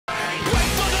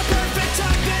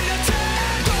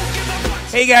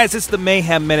Hey guys, it's the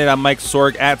Mayhem Minute. I'm Mike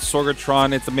Sorg at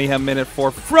Sorgatron. It's the Mayhem Minute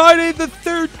for Friday the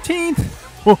 13th.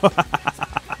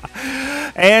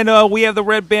 And we have the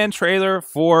Red Band trailer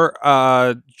for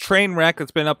Trainwreck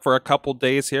that's been up for a couple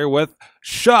days here with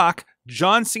shock,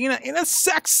 John Cena in a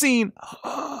sex scene.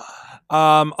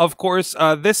 Of course,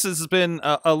 this has been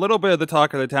a little bit of the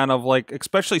talk of the town of, like,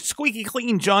 especially squeaky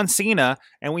clean John Cena,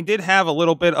 and we did have a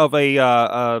little bit of a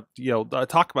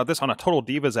talk about this on a Total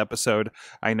Divas episode.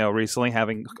 I know recently,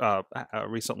 having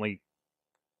recently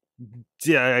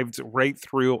dived right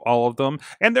through all of them,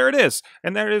 and there it is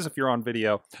if you're on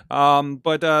video.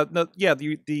 The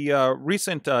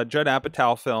recent Judd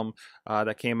Apatow film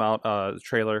that came out,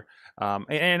 trailer.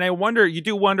 And I wonder, you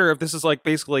do wonder if this is like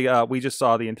basically we just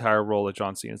saw the entire role that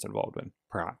John Cena's involved in,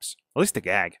 perhaps. At least a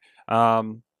gag.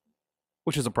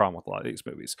 Which is a problem with a lot of these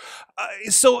movies.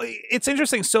 So it's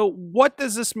interesting. So what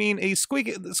does this mean? A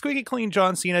squeaky clean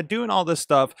John Cena doing all this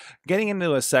stuff, getting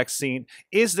into a sex scene.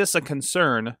 Is this a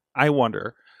concern? I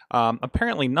wonder.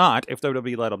 Apparently not. If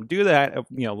WWE let him do that,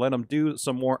 let him do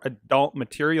some more adult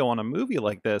material on a movie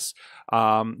like this.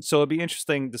 So it'd be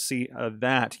interesting to see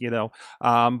that,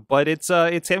 but it's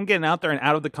him getting out there and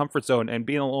out of the comfort zone and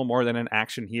being a little more than an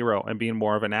action hero and being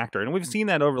more of an actor. And we've seen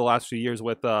that over the last few years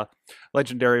with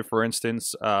Legendary, for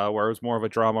instance, where it was more of a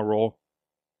drama role,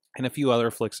 and a few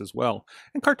other flicks as well.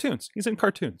 And cartoons. He's in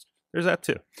cartoons. There's that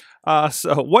too.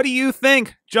 So what do you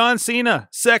think? John Cena,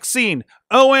 sex scene,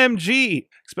 OMG,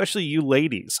 especially you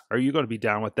ladies. Are you going to be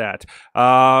down with that?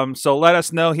 So let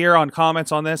us know here on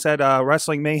comments on this at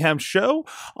Wrestling Mayhem Show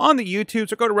on the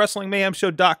YouTubes, or go to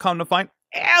WrestlingMayhemShow.com to find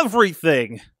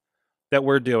everything that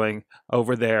we're doing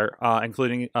over there,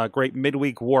 including a great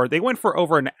midweek war. They went for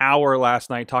over an hour last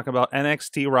night talking about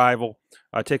NXT Rival,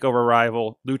 TakeOver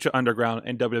Rival, Lucha Underground,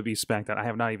 and WWE SmackDown. I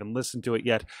have not even listened to it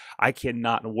yet. I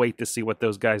cannot wait to see what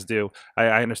those guys do.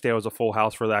 I understand it was a full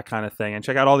house for that kind of thing. And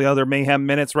check out all the other Mayhem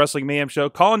Minutes, Wrestling Mayhem Show.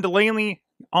 Colin Delaney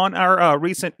on our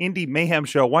recent Indie Mayhem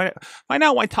Show. Find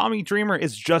out why Tommy Dreamer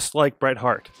is just like Bret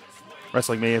Hart.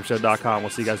 WrestlingMayhemShow.com.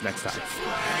 We'll see you guys next time.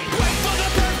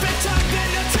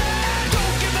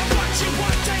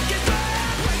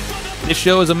 This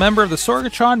show is a member of the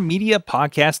Sorgatron Media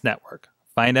Podcast Network.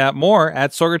 Find out more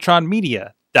at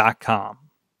sorgatronmedia.com.